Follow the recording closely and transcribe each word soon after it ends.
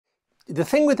the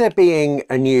thing with there being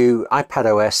a new iPad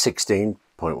OS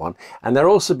 16.1 and there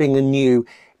also being a new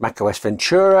macOS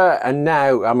Ventura, and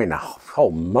now, I mean, a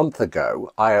whole month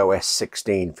ago, iOS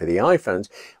 16 for the iPhones.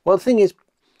 Well, the thing is,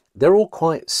 they're all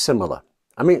quite similar.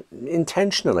 I mean,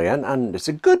 intentionally, and it's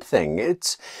a good thing.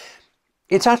 It's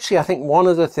actually, I think, one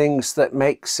of the things that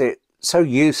makes it so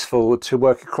useful to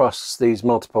work across these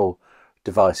multiple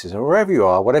devices. And wherever you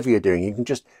are, whatever you're doing, you can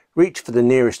just reach for the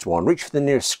nearest one, reach for the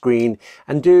nearest screen,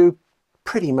 and do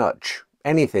pretty much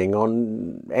anything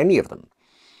on any of them.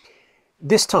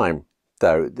 This time,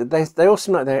 though, they all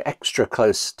seem like they're extra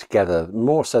close together,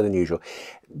 more so than usual.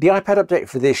 The iPad update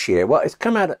for this year, well, it's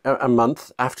come out a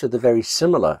month after the very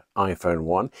similar iPhone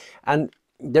one, and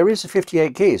there is a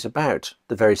 58 keys about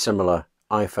the very similar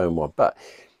iPhone one. But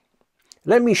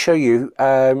let me show you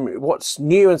what's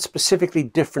new and specifically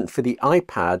different for the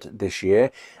iPad this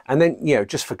year, and then, you know,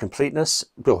 just for completeness,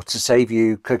 or to save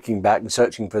you clicking back and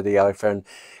searching for the iPhone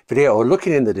video or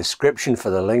looking in the description for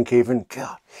the link even.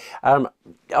 God.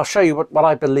 I'll show you what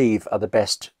I believe are the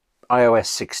best iOS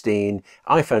 16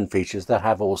 iPhone features that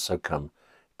have also come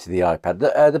to the iPad.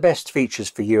 The best features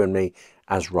for you and me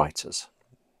as writers.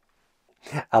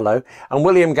 Hello, I'm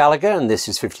William Gallagher, and this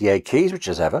is 58 Keys, which,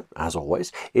 as ever, as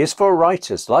always, is for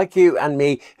writers like you and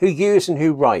me who use and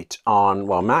who write on,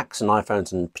 well, Macs and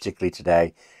iPhones, and particularly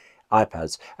today,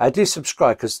 iPads. Do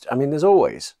subscribe, because, I mean, there's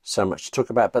always so much to talk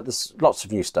about, but there's lots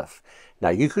of new stuff. Now,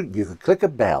 you could click a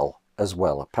bell as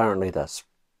well. Apparently, that's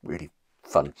really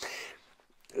fun.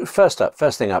 First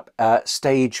thing up,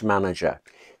 Stage Manager.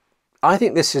 I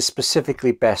think this is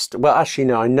specifically best, well, actually,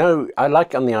 no, I know, I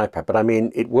like it on the iPad, but I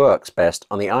mean, it works best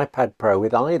on the iPad Pro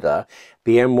with either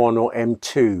the M1 or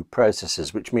M2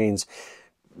 processors, which means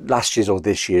last year's or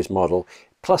this year's model,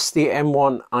 plus the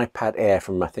M1 iPad Air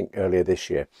from, I think, earlier this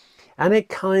year. And it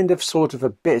kind of sort of a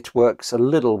bit works a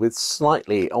little with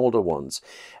slightly older ones.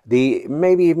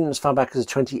 Maybe even as far back as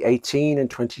 2018 and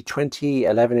 2020,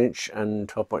 11-inch and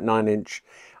 12.9-inch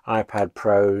iPad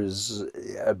Pros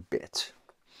a bit.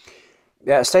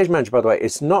 Yeah, Stage Manager, by the way,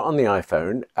 it's not on the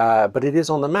iPhone, but it is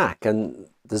on the Mac, and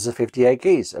there's a 58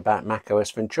 keys about macOS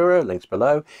Ventura, links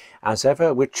below, as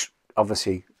ever, which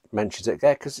obviously mentions it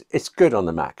there because it's good on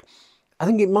the Mac. I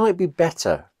think it might be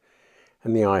better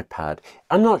than the iPad.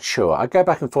 I'm not sure. I go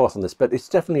back and forth on this, but it's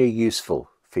definitely a useful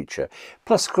feature.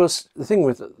 Plus, of course, the thing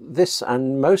with this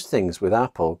and most things with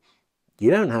Apple,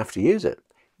 you don't have to use it.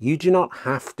 You do not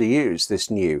have to use this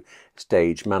new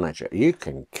Stage Manager. You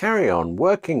can carry on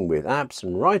working with apps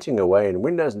and writing away in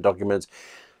Windows and documents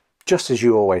just as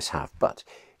you always have. But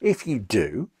if you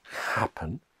do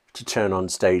happen to turn on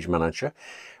Stage Manager,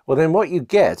 well, then what you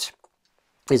get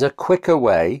is a quicker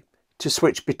way to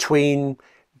switch between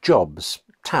jobs,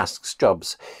 tasks,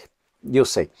 jobs. You'll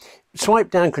see.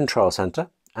 Swipe down Control Center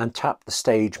and tap the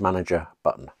Stage Manager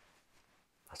button.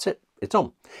 That's it. It's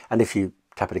on. And if you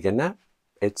tap it again now,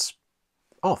 it's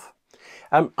off.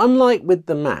 Unlike with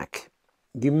the Mac,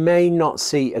 you may not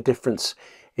see a difference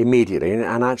immediately,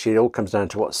 and actually it all comes down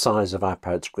to what size of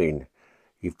iPad screen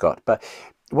you've got. But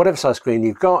whatever size screen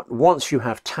you've got, once you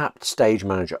have tapped Stage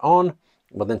Manager on,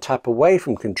 well, then tap away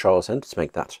from Control Center to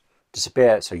make that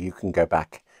disappear so you can go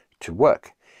back to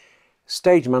work.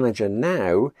 Stage Manager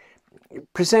now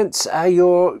presents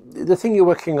the thing you're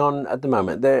working on at the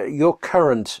moment, your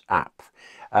current app.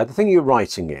 The thing you're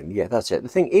writing in, yeah, that's it. The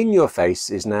thing in your face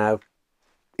is now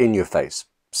in your face,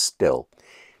 still.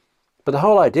 But the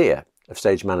whole idea of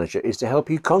Stage Manager is to help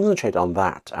you concentrate on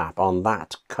that app, on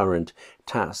that current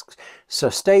task. So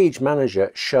Stage Manager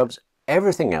shoves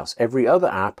everything else, every other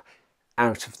app,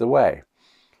 out of the way.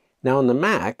 Now on the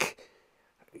Mac,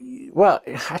 well,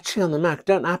 actually on the Mac,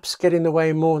 don't apps get in the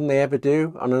way more than they ever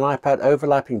do? On an iPad,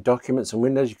 overlapping documents and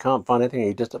windows, you can't find anything,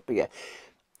 you just, but yeah.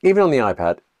 Even on the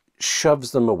iPad,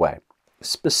 shoves them away.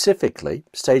 Specifically,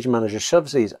 Stage Manager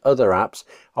shoves these other apps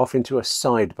off into a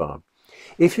sidebar.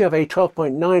 If you have a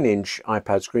 12.9-inch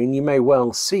iPad screen, you may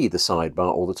well see the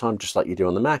sidebar all the time, just like you do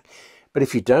on the Mac. But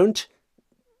if you don't,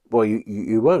 well,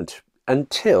 you won't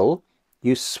until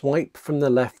you swipe from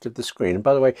the left of the screen. And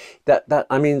by the way, that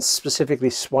I mean specifically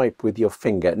swipe with your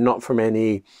finger, not from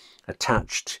any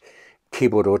attached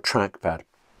keyboard or trackpad.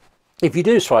 If you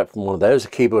do swipe from one of those, a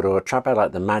keyboard or a trackpad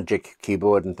like the Magic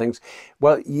keyboard and things,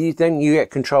 well, then you get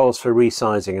controls for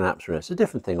resizing an apps. It's a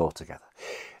different thing altogether.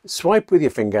 Swipe with your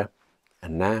finger,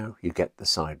 and now you get the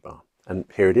sidebar. And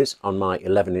here it is on my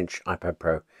 11-inch iPad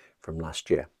Pro from last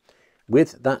year.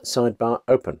 With that sidebar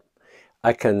open,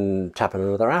 I can tap on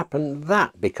another app, and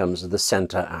that becomes the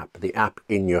center app, the app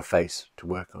in your face to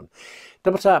work on.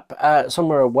 Double tap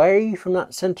somewhere away from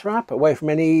that center app, away from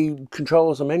any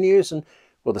controls or menus, and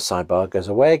well, the sidebar goes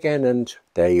away again, and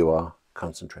there you are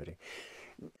concentrating.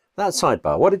 That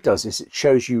sidebar, what it does is it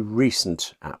shows you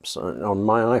recent apps. On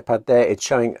my iPad there, it's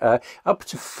showing up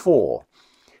to 4.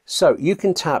 So you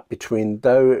can tap between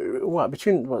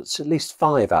what's at least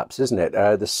 5 apps, isn't it?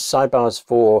 The sidebar's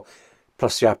 4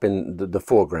 plus the app in the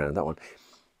foreground, that one.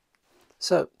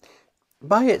 So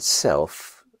by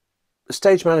itself,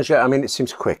 Stage Manager, I mean, it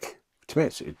seems quick. To me,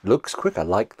 it looks quick. I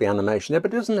like the animation there,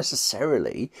 but it doesn't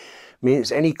necessarily mean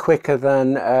it's any quicker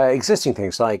than existing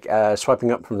things like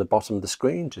swiping up from the bottom of the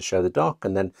screen to show the dock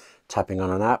and then tapping on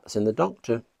an app that's in the dock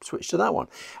to switch to that one.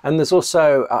 And there's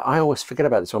also, I always forget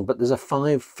about this one, but there's a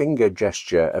 5-finger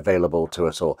gesture available to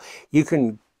us all. You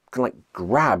can like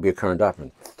grab your current app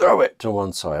and throw it to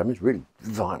one side. I mean, it's really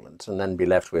violent, and then be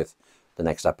left with the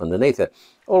next app underneath it.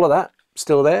 All of that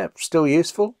still there, still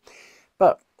useful.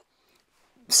 But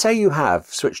say you have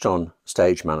switched on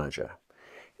Stage Manager.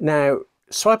 Now,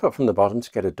 swipe up from the bottom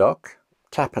to get a dock,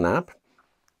 tap an app,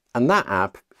 and that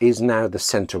app is now the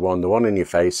center one, the one in your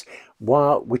face,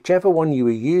 while whichever one you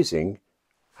were using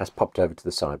has popped over to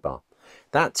the sidebar.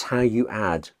 That's how you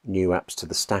add new apps to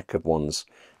the stack of ones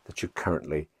that you're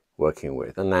currently working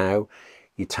with. And now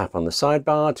you tap on the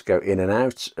sidebar to go in and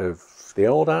out of the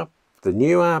old app, the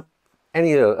new app,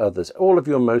 any others, all of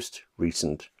your most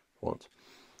recent ones.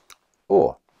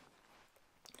 Or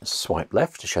swipe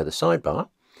left to show the sidebar.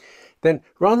 Then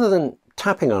rather than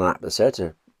tapping on an app that's there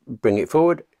to bring it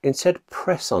forward, instead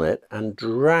press on it and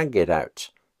drag it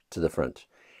out to the front.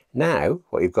 Now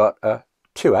what you've got are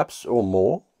 2 apps or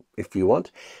more, if you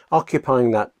want,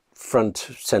 occupying that front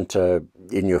center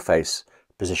in your face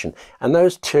position. And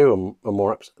those 2 or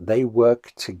more apps, they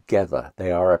work together.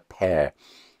 They are a pair.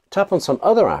 Tap on some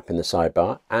other app in the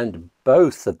sidebar and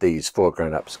both of these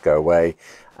foreground apps go away,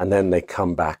 and then they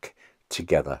come back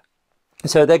together.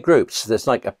 So they're groups. There's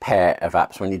like a pair of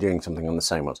apps when you're doing something on the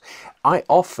same ones. I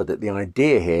offer that the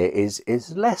idea here is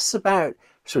less about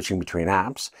switching between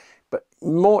apps, but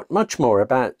much more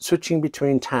about switching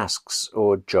between tasks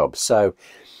or jobs. So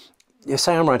you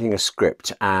say I'm writing a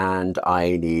script and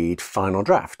I need Final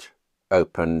Draft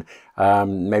open.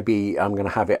 Maybe I'm going to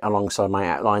have it alongside my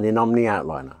outline in Omni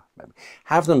Outliner. Maybe.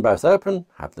 Have them both open,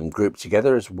 have them grouped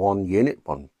together as one unit,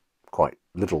 one quite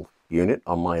little unit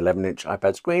on my 11-inch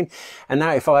iPad screen. And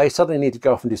now if I suddenly need to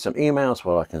go off and do some emails,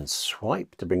 well, I can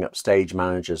swipe to bring up Stage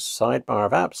Manager's sidebar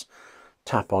of apps,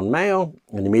 tap on Mail,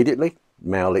 and immediately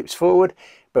Mail leaps forward,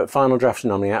 but Final Draft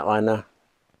and Omni Outliner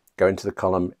go into the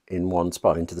column in one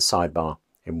spot, into the sidebar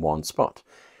in one spot.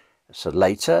 So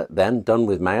later, then, done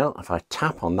with Mail, if I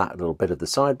tap on that little bit of the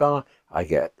sidebar, I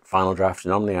get Final Draft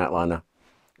and Omni Outliner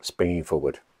springing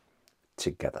forward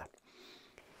together.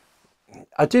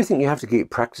 I do think you have to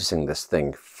keep practicing this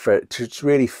thing to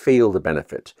really feel the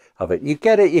benefit of it. You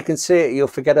get it, you can see it, you'll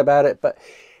forget about it, but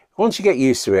once you get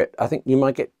used to it, I think you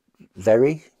might get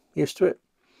very used to it.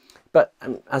 But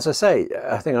as I say,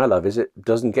 a thing I love is it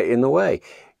doesn't get in the way.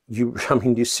 I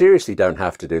mean, you seriously don't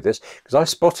have to do this, because I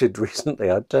spotted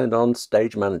recently, I turned on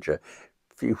Stage Manager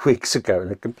a few weeks ago and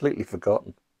had completely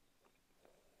forgotten.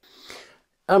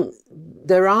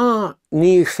 There are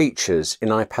new features in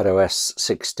iPadOS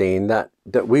 16 that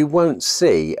we won't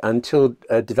see until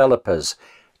developers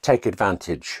take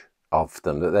advantage of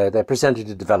them, that they're presented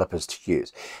to developers to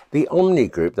use. The Omni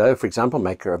group, though, for example,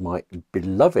 maker of my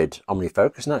beloved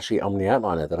OmniFocus and actually Omni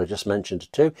Outliner that I just mentioned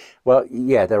too, well,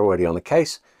 yeah, they're already on the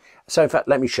case. So in fact,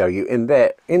 let me show you in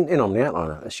Omni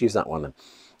Outliner. Let's use that one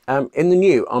then. In the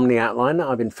new Omni Outliner,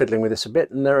 I've been fiddling with this a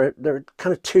bit, and there are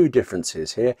kind of 2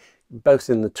 differences here, both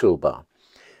in the toolbar.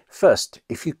 First,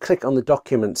 if you click on the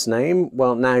document's name,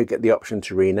 well, now you get the option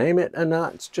to rename it, and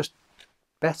it's just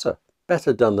better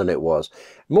done than it was.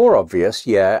 More obvious,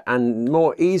 yeah, and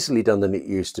more easily done than it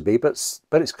used to be, but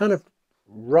it's kind of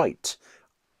right.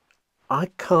 I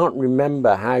can't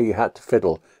remember how you had to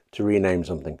fiddle to rename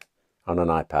something on an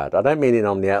iPad. I don't mean in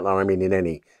Omni Outliner, I mean in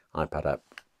any iPad app.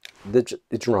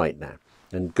 It's right now,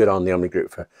 and good on the Omni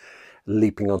group for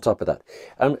leaping on top of that.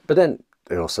 But then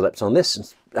it also leapt on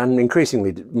this, and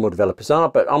increasingly more developers are,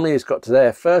 but Omni has got to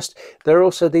there first. There are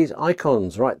also these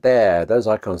icons right there, those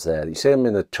icons there. You see them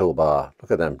in the toolbar.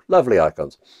 Look at them, lovely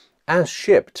icons. As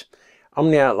shipped,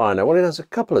 Omni Outliner, well, it has a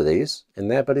couple of these in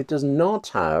there, but it does not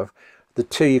have the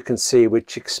 2 you can see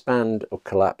which expand or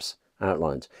collapse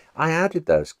outlines. I added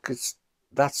those because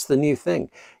that's the new thing.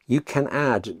 You can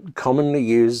add commonly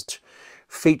used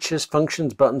features,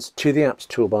 functions, buttons to the apps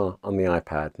toolbar on the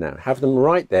iPad now. Have them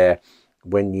right there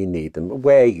when you need them,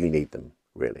 where you need them,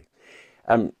 really.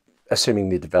 Assuming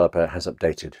the developer has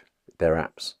updated their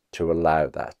apps to allow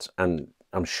that, and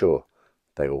I'm sure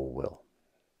they all will.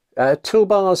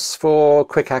 Toolbars for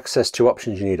quick access to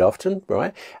options you need often,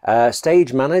 right?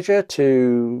 Stage Manager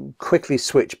to quickly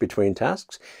switch between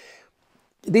tasks.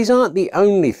 These aren't the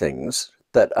only things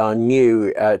that are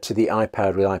new to the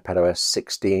iPad with iPadOS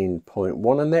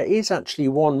 16.1, and there is actually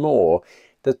one more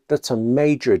that's a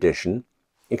major addition,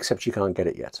 except you can't get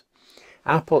it yet.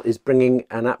 Apple is bringing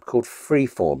an app called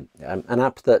Freeform, an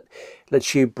app that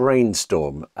lets you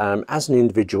brainstorm as an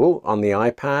individual on the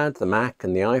iPad, the Mac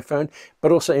and the iPhone,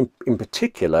 but also in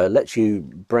particular lets you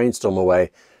brainstorm away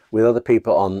with other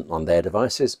people on their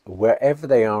devices, wherever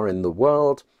they are in the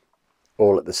world,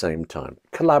 all at the same time,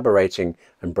 collaborating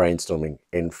and brainstorming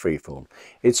in Freeform.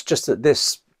 It's just that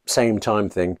this same time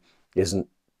thing isn't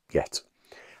yet.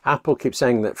 Apple keeps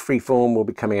saying that Freeform will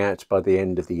be coming out by the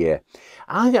end of the year.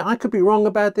 I could be wrong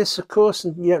about this, of course,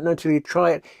 and you don't know until you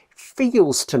try it. It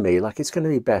feels to me like it's going to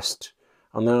be best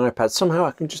on the iPad. Somehow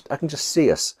I can just see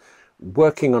us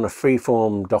working on a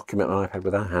Freeform document on iPad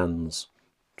with our hands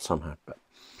somehow. But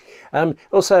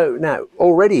also now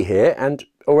already here and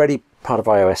already part of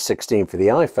iOS 16 for the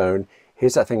iPhone.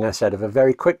 Here's that thing I said of a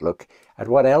very quick look at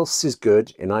what else is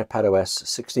good in iPadOS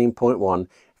 16.1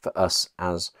 for us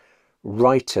as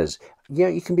writers. Yeah,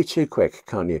 you can be too quick,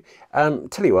 can't you?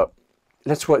 Tell you what,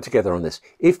 let's work together on this.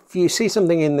 If you see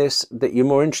something in this that you're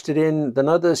more interested in than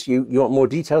others, you want more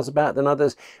details about than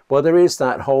others, well, there is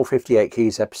that whole 58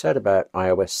 Keys episode about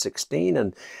iOS 16,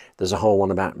 and there's a whole one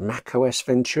about macOS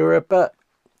Ventura. But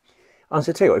I'll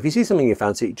tell you what, if you see something you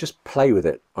fancy, just play with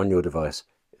it on your device,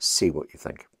 see what you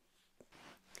think.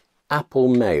 Apple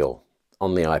Mail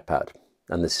on the iPad.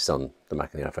 And this is on the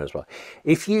Mac and the iPhone as well.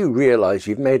 If you realize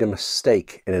you've made a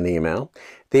mistake in an email,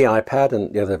 the iPad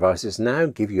and the other devices now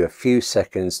give you a few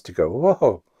seconds to go,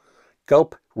 whoa,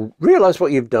 gulp, realize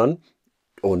what you've done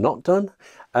or not done,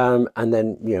 and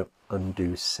then,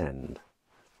 undo send.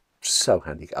 So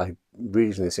handy. I'm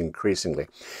using this increasingly.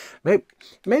 Maybe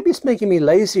it's making me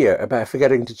lazier about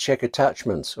forgetting to check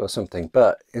attachments or something,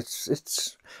 but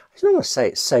it's I don't want to say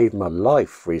it saved my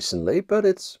life recently, but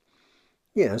it's,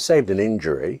 saved an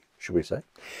injury, should we say.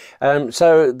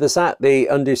 So there's that. The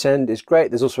undo send is great.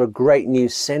 There's also a great new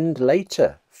send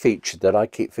later feature that I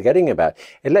keep forgetting about.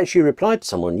 It lets you reply to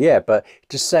someone, yeah, but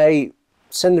to say,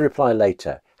 send the reply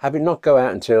later, have it not go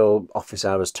out until office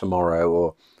hours tomorrow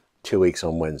or 2 weeks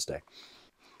on Wednesday.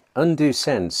 Undo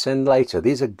send, send later.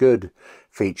 These are good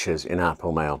features in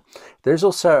Apple Mail. There's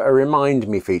also a remind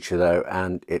me feature though,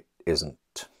 and it isn't.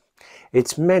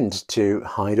 It's meant to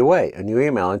hide away a new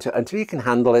email until you can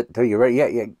handle it, until you're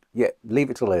ready. Yeah, leave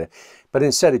it till later. But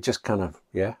instead it just kind of,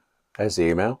 there's the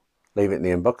email, leave it in the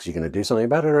inbox. You're going to do something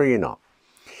about it or you're not.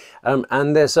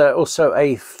 And there's also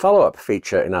a follow-up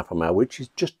feature in Apple Mail, which is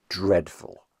just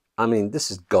dreadful. I mean, this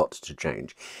has got to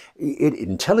change. It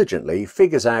intelligently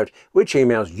figures out which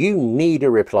emails you need a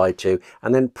reply to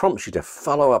and then prompts you to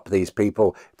follow up these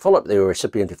people, follow up the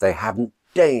recipient if they haven't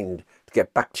deigned to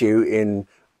get back to you in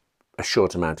a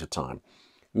short amount of time.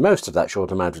 Most of that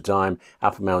short amount of time,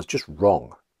 Apple Mail is just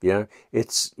wrong.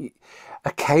 It's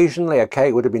occasionally, okay,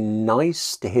 it would have been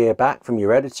nice to hear back from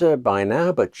your editor by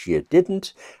now, but you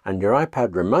didn't, and your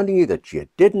iPad reminding you that you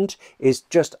didn't is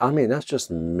just, that's just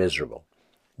miserable.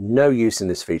 No use in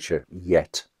this feature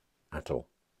yet at all.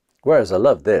 Whereas I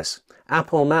love this.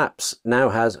 Apple Maps now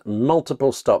has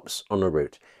multiple stops on a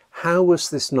route. How was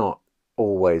this not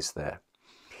always there?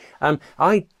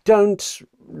 I don't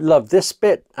love this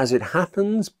bit as it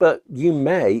happens, but you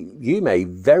may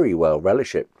very well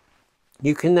relish it.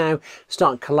 You can now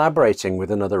start collaborating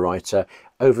with another writer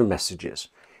over messages.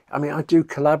 I do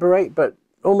collaborate, but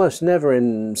almost never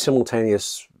in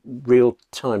simultaneous real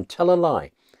time. Tell a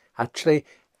lie. Actually,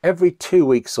 every 2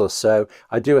 weeks or so,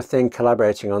 I do a thing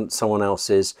collaborating on someone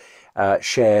else's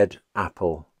shared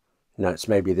Apple notes.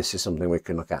 Maybe this is something we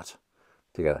can look at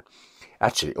together.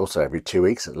 Actually, also every 2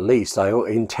 weeks at least, I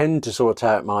intend to sort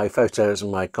out my photos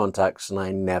and my contacts, and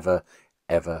I never,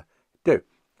 ever do.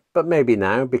 But maybe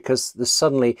now, because there's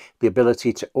suddenly the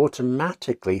ability to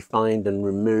automatically find and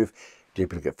remove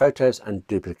duplicate photos and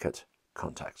duplicate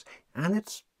contacts. And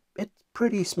it's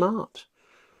pretty smart.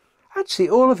 Actually,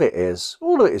 all of it is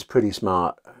pretty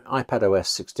smart. iPadOS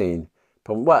 16.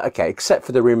 Well, okay, except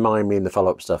for the remind me and the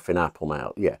follow-up stuff in Apple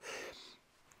Mail. Yeah.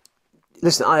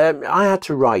 Listen, I had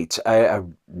to write a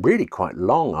really quite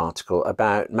long article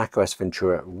about macOS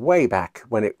Ventura way back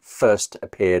when it first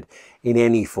appeared in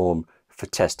any form for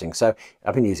testing. So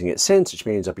I've been using it since, which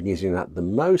means I've been using that the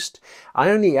most.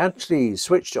 I only actually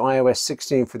switched to iOS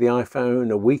 16 for the iPhone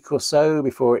a week or so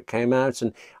before it came out,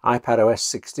 and iPadOS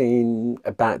 16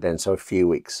 about then, so a few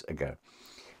weeks ago.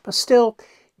 But still,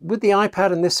 with the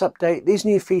iPad and this update, these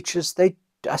new features,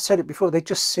 I said it before, they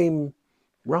just seem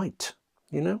right,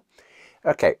 you know?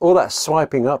 Okay, all that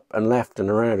swiping up and left and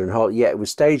around and hold, yeah, with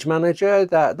Stage Manager,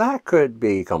 that could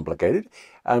be complicated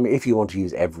if you want to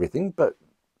use everything, but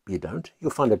you don't.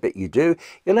 You'll find a bit you do.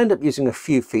 You'll end up using a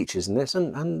few features in this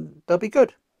and they'll be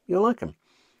good. You'll like them.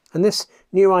 And this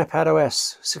new iPad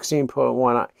OS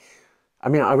 16.1, I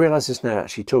mean, I realise this now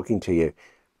actually talking to you,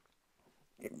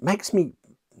 it makes me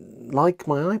like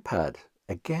my iPad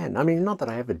again. I mean, not that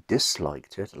I ever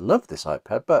disliked it. I love this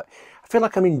iPad, but I feel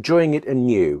like I'm enjoying it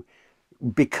anew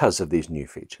because of these new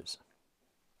features.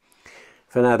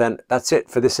 For now then, that's it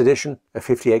for this edition of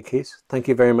 58 Keys. Thank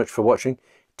you very much for watching.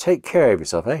 Take care of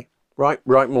yourself, eh? Write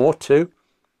more too,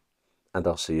 and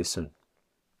I'll see you soon.